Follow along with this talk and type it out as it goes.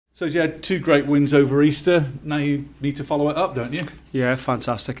So you had 2 great wins over Easter. Now you need to follow it up, don't you? Yeah,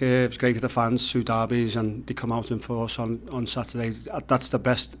 fantastic. It was great for the fans, 2 derbies, and they come out in force on Saturday. That's the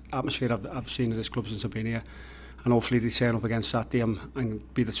best atmosphere I've seen at this club since I've been here. And hopefully they turn up against Saturday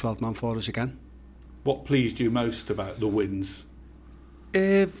and be the 12th man for us again. What pleased you most about the wins?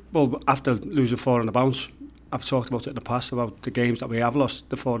 Well, after losing 4 on the bounce, I've talked about it in the past, about the games that we have lost,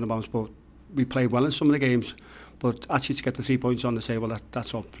 the 4 on the bounce, but we played well in some of the games. But actually to get the 3 points on the table,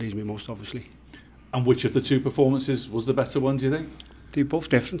 that's what pleased me most, obviously. And which of the 2 performances was the better one, do you think? They're both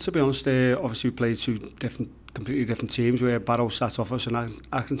different, to be honest. Obviously we played 2 completely different teams, where Barrow sat off us and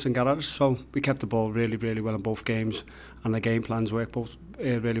Accrington got at us. So we kept the ball really, really well in both games, and the game plans worked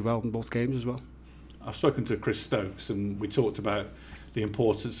really well in both games as well. I've spoken to Chris Stokes, and we talked about the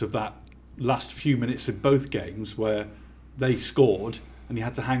importance of that last few minutes in both games where they scored and you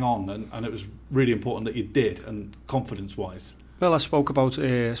had to hang on, and it was really important that you did, and confidence-wise. Well, I spoke about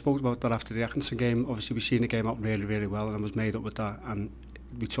that after the Accrington game. Obviously, we seen the game out really, really well, and I was made up with that. And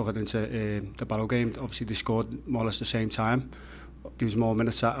we took it into the Barrow game. Obviously, they scored more or less the same time. There was more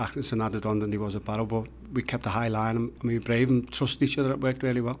minutes at Accrington added on than there was at Barrow, but we kept a high line, and we were brave and trusted each other. It worked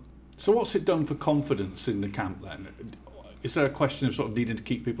really well. So what's it done for confidence in the camp then? Is there a question of sort of needing to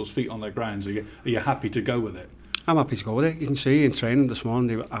keep people's feet on their grounds? Are you happy to go with it? I'm happy to go with it. You can see in training this morning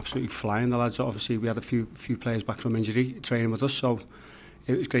they were absolutely flying, the lads. Obviously we had a few players back from injury training with us, so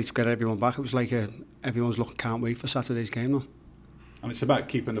it was great to get everyone back. It was like everyone's looking, can't wait for Saturday's game now. And it's about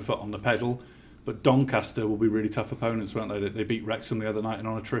keeping the foot on the pedal, but Doncaster will be really tough opponents, won't they? They beat Wrexham the other night and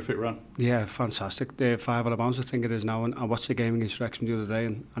on a terrific run. Yeah, fantastic. They're 5 on the bounce, I think it is now, and I watched the game against Wrexham the other day,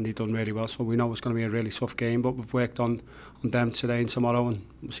 and they've done really well, so we know it's going to be a really tough game, but we've worked on them today and tomorrow, and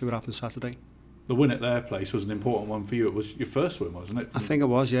we'll see what happens Saturday. The win at their place was an important one for you. It was your first win, wasn't it? I think it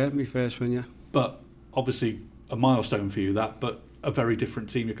was, yeah, my first win, yeah. But obviously a milestone for you, but a very different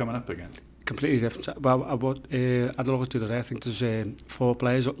team you're coming up against. Completely different. Well, I had a look at the other day. I think there's 4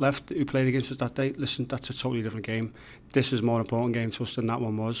 players left who played against us that day. Listen, that's a totally different game. This is a more important game to us than that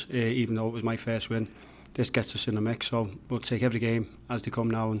one was, even though it was my first win. This gets us in the mix, so we'll take every game as they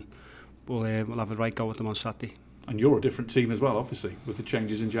come now, and we'll have a right go with them on Saturday. And you're a different team as well, obviously, with the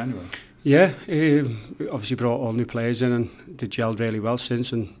changes in January. Yeah, obviously brought all new players in, and they gelled really well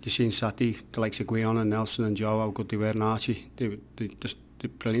since. And you've seen Saturday, the likes of Guion and Nelson and Joe, how good they were, and Archie. They're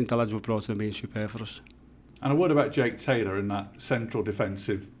brilliant. The lads were brought in being superb for us. And a word about Jake Taylor in that central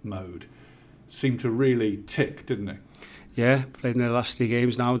defensive mode. Seemed to really tick, didn't he? Yeah, played in the last 3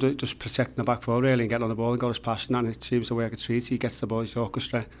 games now, just protecting the back four really and getting on the ball and got his passing, and it seems to work a treat. He gets the ball, he's the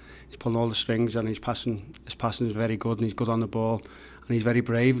orchestra, he's pulling all the strings, and his passing is very good, and he's good on the ball, and he's very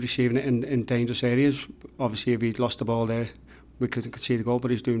brave receiving it in dangerous areas. Obviously if he'd lost the ball there we could see the goal,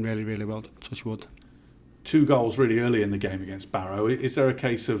 but he's doing really, really well, touch wood. 2 goals really early in the game against Barrow. Is there a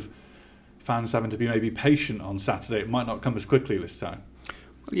case of fans having to be maybe patient on Saturday? It might not come as quickly this time.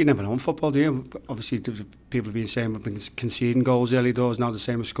 Well, you never know in football, do you? Obviously, people have been saying we've been conceding goals early doors, now the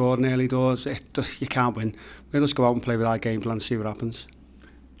same as scoring early doors. You can't win. We'll just go out and play with our game plan and see what happens.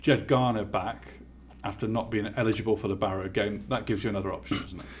 Ged Brannan back after not being eligible for the Barrow game, that gives you another option,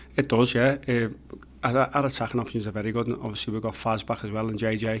 doesn't it? It does, yeah. Our attacking options are very good, and obviously we've got Faz back as well and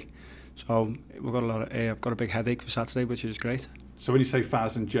JJ. So we've got I've got a big headache for Saturday, which is great. So when you say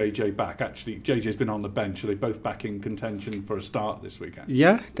Faz and JJ back, actually JJ's been on the bench. Are they both back in contention for a start this weekend?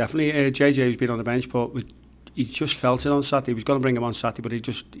 Yeah, definitely. JJ's been on the bench, but he just felt it on Saturday. He was going to bring him on Saturday, but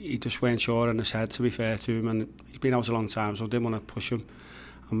he just weren't sure in his head, to be fair to him. And he's been out a long time, so I didn't want to push him.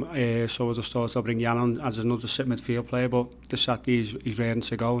 So I just thought I'll bring Jan on as another sit midfield player, but this Saturday he's ready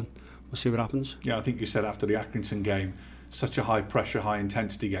to go, and we'll see what happens. Yeah, I think you said after the Accrington game, such a high pressure, high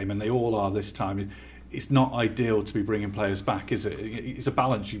intensity game, and they all are this time. It's not ideal to be bringing players back, is it? It's a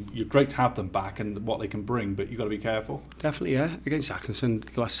balance. You're great to have them back and what they can bring, but you've got to be careful. Definitely, yeah. Against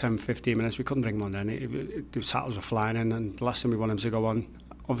Accrington, the last 10-15 minutes, we couldn't bring him on then. The tackles were flying in, and the last thing we want him to go on,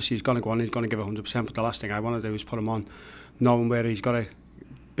 obviously he's going to go on, he's going to give 100%, but the last thing I want to do is put him on knowing where he's got to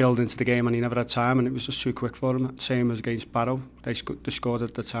build into the game, and he never had time, and it was just too quick for him. Same as against Barrow. They scored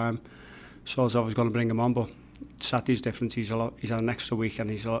at the time, so I was always going to bring him on, but Saturday's different. He's had an extra week, and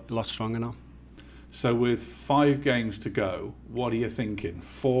he's a lot stronger now. So with 5 games to go, what are you thinking?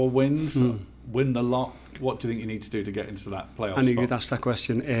 4 wins? Win the lot? What do you think you need to do to get into that playoff spot? I knew you'd ask that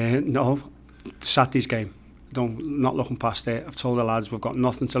question. No, Saturday's game. Not looking past it. I've told the lads we've got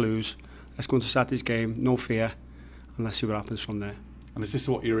nothing to lose. Let's go into Saturday's game, no fear, and let's see what happens from there. And is this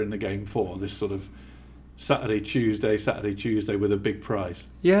what you're in the game for? This sort of Saturday, Tuesday with a big prize?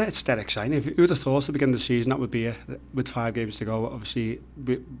 Yeah, it's dead exciting. If you would have thought at the beginning of the season that would be with 5 games to go, obviously,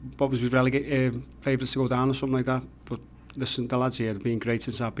 what was we relegate favourites to go down or something like that? But listen, the lads here have been great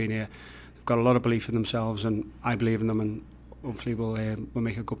since I've been here. They've got a lot of belief in themselves, and I believe in them, and hopefully we'll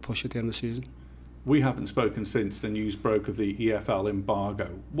make a good push at the end of the season. We haven't spoken since the news broke of the EFL embargo.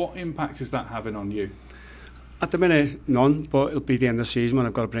 What impact is that having on you? At the minute, none, but it'll be the end of the season when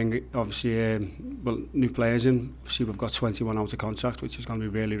I've got to bring, obviously, new players in. Obviously, we've got 21 out of contract, which is going to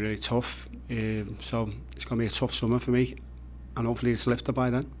be really, really tough. So it's going to be a tough summer for me, and hopefully it's lifted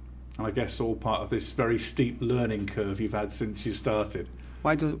by then. And I guess all part of this very steep learning curve you've had since you started.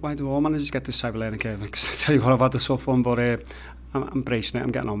 Why do all managers get this type of learning curve? Because I tell you what, I've had the tough fun, but I'm embracing it,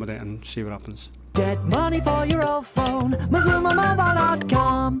 I'm getting on with it and see what happens. Get money for your old phone,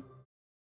 MazumaMobile.com.